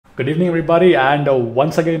Good evening everybody, and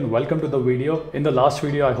once again welcome to the video. In the last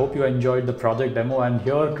video I hope you enjoyed the project demo, and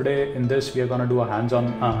here today in this we are going to do a hands-on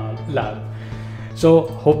lab. So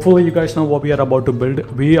hopefully you guys know what we are about to build.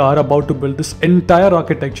 We are about to build this entire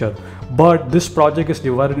architecture, but this project is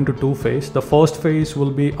divided into two phases. The first phase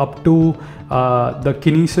will be up to the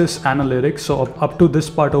Kinesis analytics, so up to this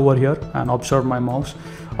part over here, and observe my mouse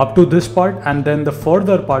up to this part, and then the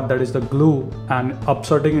further part, that is the glue and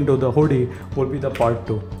upserting into the Hudi, will be the part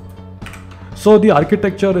 2. So the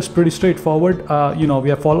architecture is pretty straightforward.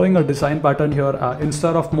 We are following a design pattern here.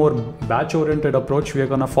 Instead of more batch oriented approach, we are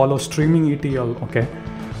going to follow Streaming ETL. Okay,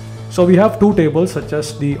 so we have two tables, such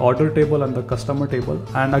as the order table and the customer table,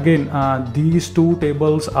 and again these two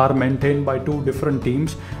tables are maintained by two different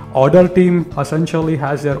teams. Order team essentially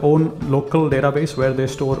has their own local database where they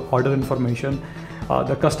store order information.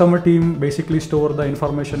 The customer team basically store the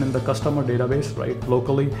information in the customer database, right,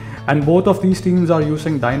 locally. And both of these teams are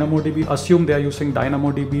using DynamoDB. Assume they are using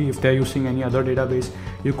DynamoDB. If they are using any other database,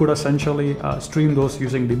 you could essentially stream those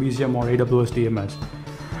using Debezium or AWS DMS.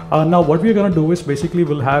 Now what we're going to do is basically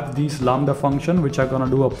we'll have these Lambda function which are going to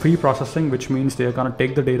do a pre-processing, which means they're going to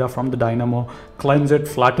take the data from the Dynamo, cleanse it,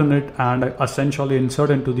 flatten it, and essentially insert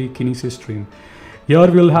into the Kinesis stream. Here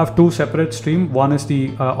we'll have two separate streams. One is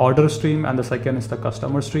the order stream and the second is the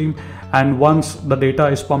customer stream. And once the data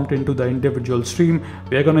is pumped into the individual stream,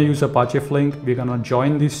 we're going to use Apache Flink. We're going to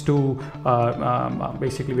join these two.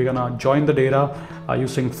 Basically, we're going to join the data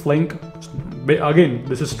using Flink. Again,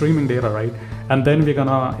 this is streaming data, right? And then we're going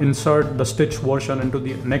to insert the stitch version into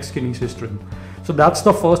the next Kinesis stream. So that's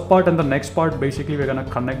the first part, and the next part, basically, we're going to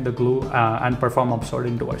connect the glue and perform upsert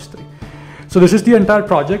into S3. So this is the entire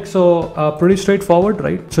project. So pretty straightforward,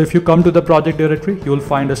 right? So if you come to the project directory, you will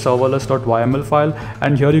find a serverless.yml file,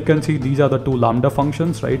 and here you can see these are the two Lambda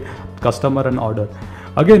functions, right? Customer and order.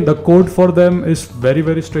 Again, the code for them is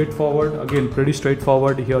very straightforward. Again, pretty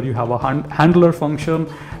straightforward. Here you have a handler function,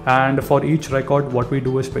 and for each record, what we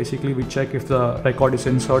do is basically we check if the record is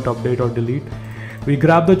insert, update, or delete. We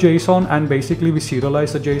grab the JSON and basically we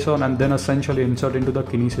serialize the JSON and then essentially insert into the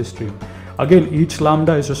Kinesis stream. Again, each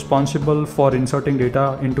Lambda is responsible for inserting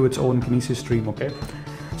data into its own Kinesis stream. Okay,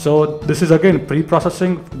 so this is again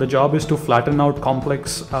pre-processing. The job is to flatten out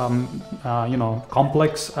complex,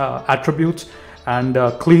 attributes and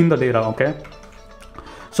clean the data. Okay.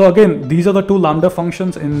 So again, these are the two Lambda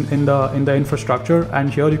functions in the infrastructure,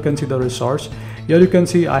 and here you can see the resource. Here you can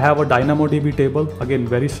see I have a DynamoDB table. Again,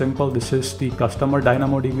 very simple. This is the customer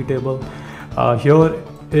DynamoDB table. Here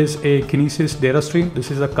is a Kinesis data stream. This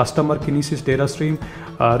is a customer Kinesis data stream.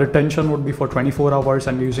 Retention would be for 24 hours,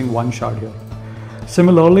 and we're using one shard here.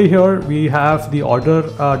 Similarly, here we have the order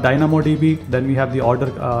DynamoDB. Then we have the order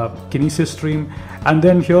Kinesis stream, and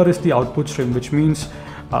then here is the output stream, which means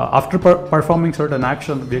after performing certain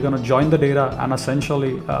action, we're going to join the data and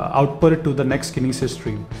essentially output it to the next Kinesis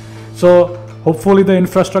stream. So hopefully the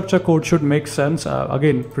infrastructure code should make sense.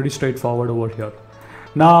 Again, pretty straightforward over here.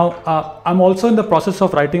 Now, I'm also in the process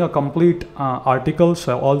of writing a complete article,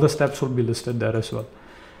 so all the steps will be listed there as well.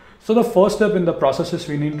 So the first step in the process is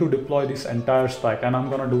we need to deploy this entire stack, and I'm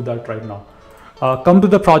going to do that right now. Come to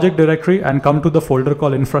the project directory and come to the folder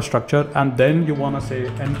called infrastructure, and then you want to say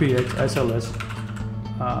npx sls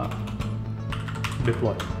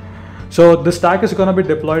deploy. So the stack is going to be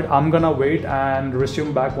deployed. I'm going to wait and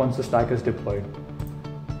resume back once the stack is deployed.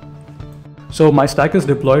 So my stack is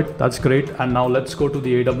deployed. That's great. And now let's go to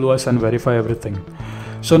the AWS and verify everything.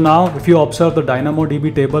 So now if you observe the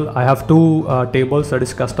DynamoDB table, I have two tables, that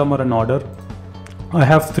is customer and order. I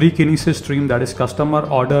have three Kinesis stream, that is customer,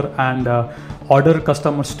 order, and order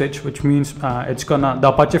customer stitch, which means the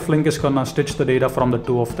Apache Flink is gonna stitch the data from the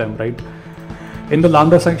two of them, right? In the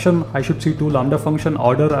Lambda section, I should see two Lambda function,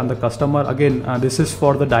 order and the customer. Again, this is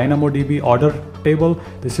for the DynamoDB order table.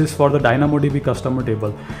 This is for the DynamoDB customer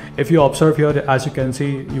table. If you observe here, as you can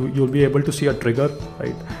see, you'll be able to see a trigger,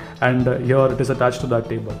 right? And here it is attached to that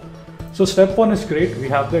table. So step one is great. We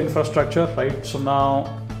have the infrastructure, right? So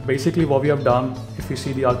now basically what we have done, if you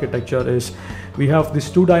see the architecture, is we have these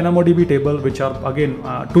two DynamoDB table, which are again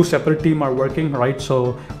two separate teams are working, right?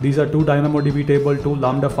 So these are two DynamoDB table, two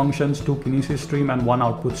Lambda functions, two Kinesis stream, and one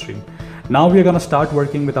output stream. Now we are going to start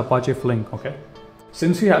working with Apache Flink. Okay,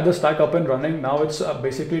 since we have the stack up and running, now it's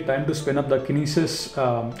basically time to spin up the Kinesis,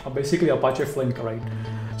 basically Apache Flink, right?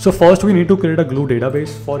 So first we need to create a glue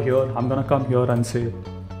database. For here, I'm going to come here and say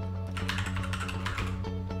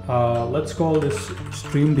let's call this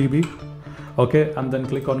StreamDB. Okay, and then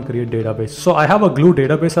click on create database. So I have a glue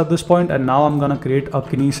database at this point, and now I'm going to create a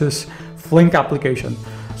Kinesis Flink application.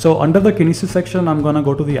 So under the Kinesis section, I'm gonna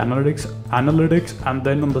go to the analytics, and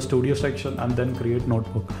then on the studio section, and then create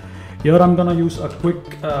notebook. Here I'm gonna use a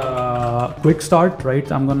quick start,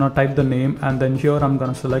 right? I'm gonna type the name, and then here I'm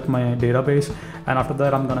gonna select my database, and after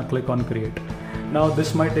that I'm gonna click on create. Now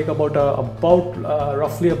this might take about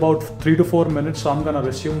roughly about 3 to 4 minutes, so I'm gonna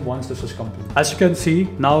resume once this is complete. As you can see,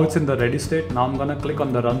 now it's in the ready state. Now I'm gonna click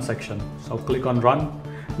on the run section. So click on run.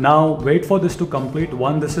 Now wait for this to complete.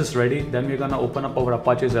 Once this is ready, then we're gonna open up our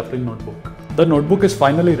Apache Zeppelin notebook. The notebook is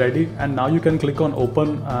finally ready, and now you can click on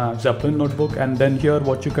open Zeppelin notebook, and then here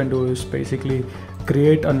what you can do is basically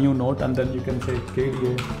create a new note, and then you can say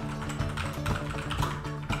KDA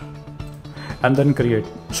and then create.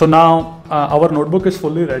 So now our notebook is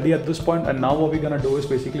fully ready at this point, and now what we're gonna do is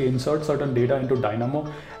basically insert certain data into Dynamo,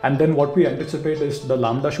 and then what we anticipate is the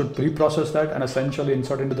Lambda should pre-process that and essentially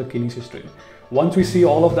insert into the Kinesis stream. Once we see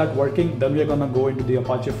all of that working, then we're gonna go into the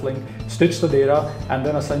Apache Flink, stitch the data, and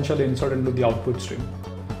then essentially insert into the output stream.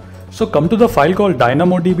 So come to the file called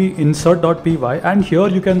DynamoDB insert.py, and here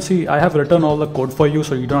you can see I have written all the code for you,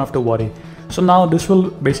 so you don't have to worry. So now this will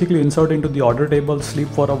basically insert into the order table, sleep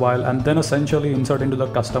for a while, and then essentially insert into the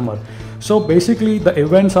customer. So basically the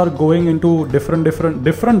events are going into different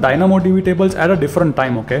DynamoDB tables at a different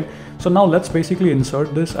time, okay? So now let's basically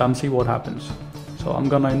insert this and see what happens. So I'm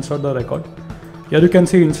gonna insert the record. Here you can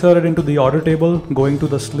see inserted into the order table, going to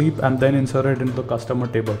the sleep, and then inserted into the customer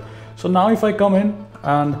table. So now if I come in,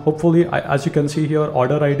 and hopefully as you can see here,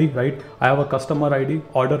 order ID, right? I have a customer ID,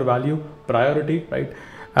 order value, priority, right?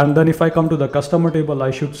 And then if I come to the customer table,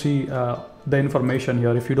 I should see the information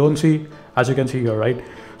here. If you don't see, as you can see here, right?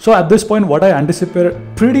 So at this point, what I anticipated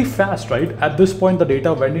pretty fast, right? At this point, the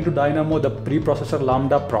data went into Dynamo, the preprocessor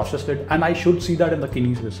Lambda processed it, and I should see that in the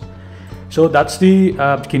Kinesis. So that's the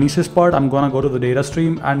Kinesis part. I'm gonna go to the data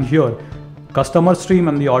stream, and here, customer stream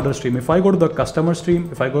and the order stream. If I go to the customer stream,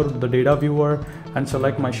 if I go to the data viewer and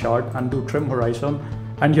select my chart and do trim horizon,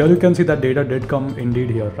 and here you can see that data did come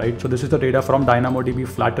indeed here, right? So this is the data from DynamoDB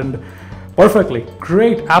flattened perfectly.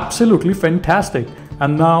 Great, absolutely fantastic.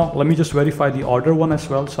 And now let me just verify the order one as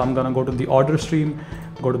well. So I'm gonna go to the order stream,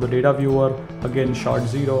 go to the data viewer, again chart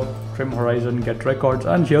 0, trim horizon, get records,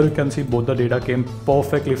 and here you can see both the data came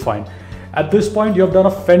perfectly fine. At this point, you have done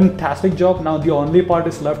a fantastic job. Now the only part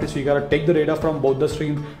is left is you gotta take the data from both the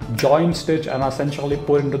streams, join, stitch, and essentially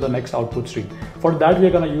put into the next output stream. For that,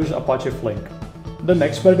 we're gonna use Apache Flink. The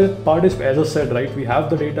next part is, as I said, right, we have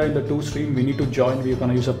the data in the two stream, we need to join, we're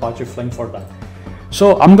gonna use Apache Flink for that.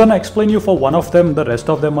 So I'm gonna explain you for one of them, the rest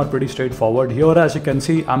of them are pretty straightforward. Here, as you can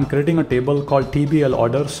see, I'm creating a table called TBL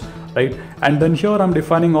orders, right? And then here I'm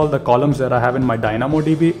defining all the columns that I have in my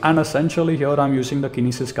DynamoDB, and essentially here I'm using the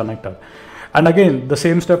Kinesis connector. And again, the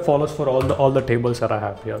same step follows for all the tables that I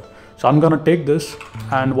have here. So I'm gonna take this,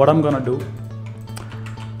 and what I'm gonna do,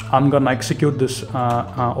 I'm gonna execute this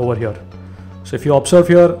over here. So if you observe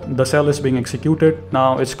here, the cell is being executed.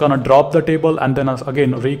 Now it's gonna drop the table and then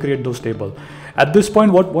again recreate those tables. At this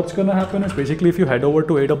point, what's gonna happen is basically if you head over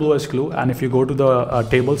to AWS Glue and if you go to the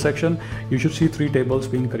table section, you should see 3 tables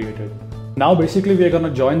being created. Now basically we are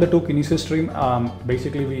gonna join the 2 Kinesis stream,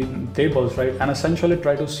 tables, right? And essentially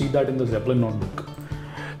try to see that in the Zeppelin notebook.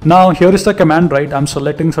 Now here is the command, right? I'm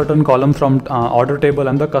selecting certain column from order table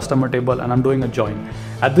and the customer table, and I'm doing a join.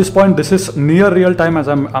 At this point, this is near real time as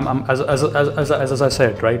I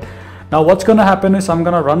said, right? Now what's gonna happen is I'm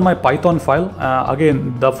gonna run my Python file.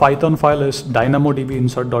 Again, the Python file is DynamoDB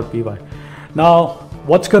insert.py. Now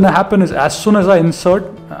what's gonna happen is as soon as I insert,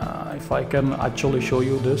 if I can actually show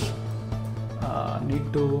you this,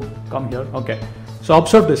 need to come here. Okay. So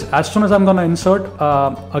observe this, as soon as I'm gonna insert,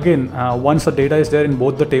 once the data is there in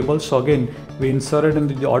both the tables, so again, we insert it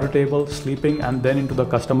into the order table, sleeping, and then into the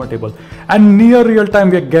customer table. And near real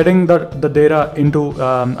time, we are getting the data into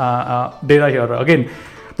data here. Again,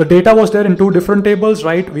 the data was there in 2 different tables,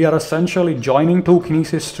 right? We are essentially joining 2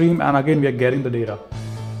 Kinesis stream, and again, we are getting the data.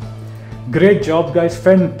 Great job, guys,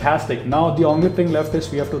 fantastic. Now the only thing left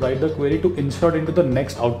is we have to write the query to insert into the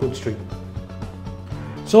next output stream.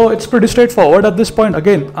 So it's pretty straightforward at this point.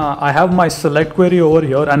 Again, I have my select query over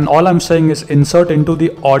here, and all I'm saying is insert into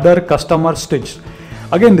the order customer stitch.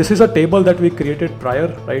 Again, this is a table that we created prior,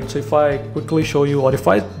 right? So if I quickly show you, or if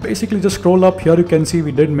I basically just scroll up here, you can see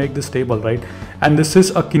we did make this table, right? And this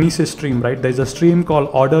is a Kinesis stream, right? There's a stream called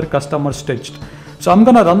order customer stitched. So I'm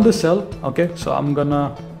gonna run this cell, okay? So I'm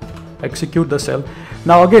gonna execute the cell.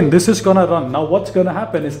 Now again, this is gonna run. Now what's gonna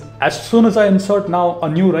happen is as soon as I insert now a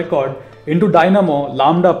new record into Dynamo,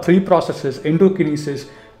 Lambda pre-processes into Kinesis,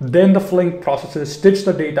 then the Flink processes, stitch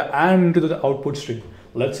the data and into the output stream.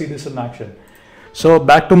 Let's see this in action. So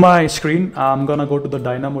back to my screen, I'm gonna go to the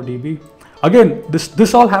DynamoDB. Again,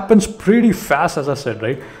 this all happens pretty fast, as I said,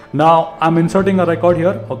 right? Now I'm inserting a record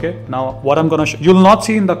here. Okay, now what I'm gonna you'll not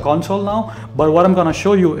see in the console now, but what I'm gonna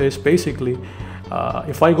show you is basically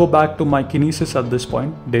if I go back to my Kinesis at this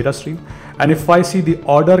point, data stream, and if I see the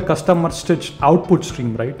order customer stitch output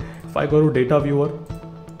stream, right? If I go to data viewer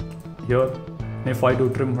here, and if I do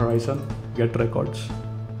trim horizon, get records,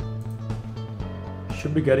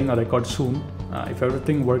 should be getting a record soon if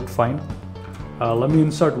everything worked fine. Let me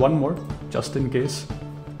insert one more just in case.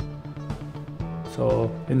 So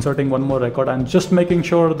inserting one more record and just making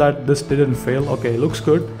sure that this didn't fail. Okay, looks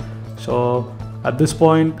good. So at this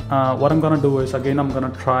point, what I'm gonna do is, again, I'm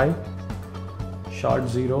gonna try shard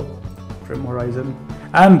 0, trim horizon,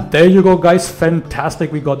 and there you go, guys.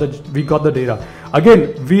 Fantastic. We got the data.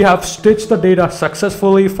 Again, we have stitched the data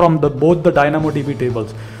successfully from both the DynamoDB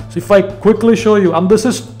tables. So if I quickly show you, and this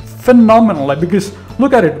is phenomenal, like, because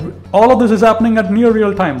look at it, all of this is happening at near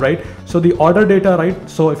real time, right? So the order data, right?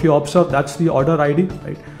 So if you observe, that's the order ID,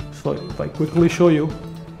 right? So if I quickly show you,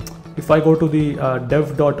 if I go to the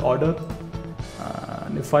dev.order,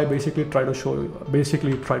 and if I basically try to show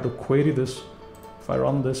you, try to query this, if I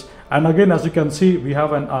run this, and again, as you can see, we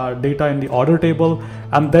have an data in the order table,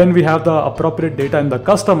 and then we have the appropriate data in the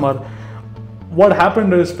customer. What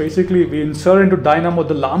happened is basically we insert into Dynamo,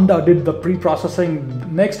 the Lambda did the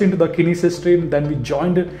pre-processing next into the Kinesis stream, then we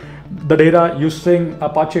joined the data using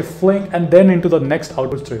Apache Flink, and then into the next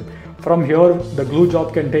output stream. From here, the glue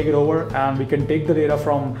job can take it over, and we can take the data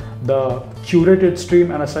from the curated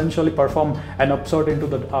stream and essentially perform an upsert into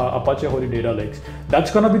the Apache Hudi Data Lakes.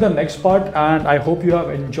 That's gonna be the next part, and I hope you have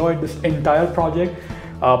enjoyed this entire project.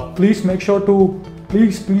 Please make sure to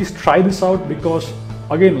please try this out, because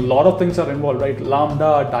again, a lot of things are involved, right?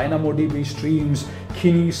 Lambda, DynamoDB streams,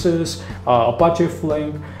 Kinesis, Apache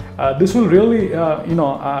Flink. This will really,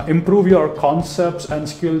 improve your concepts and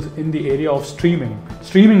skills in the area of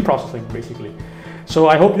streaming processing, basically. So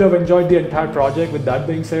I hope you have enjoyed the entire project. With that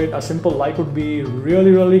being said, a simple like would be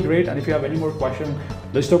really, really great. And if you have any more questions,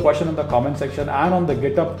 list your question in the comment section and on the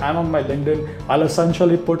GitHub and on my LinkedIn. I'll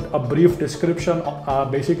essentially put a brief description,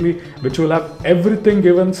 basically, which will have everything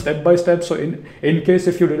given step by step. So in case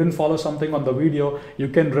if you didn't follow something on the video, you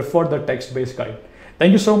can refer the text-based guide.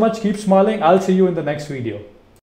 Thank you so much. Keep smiling. I'll see you in the next video.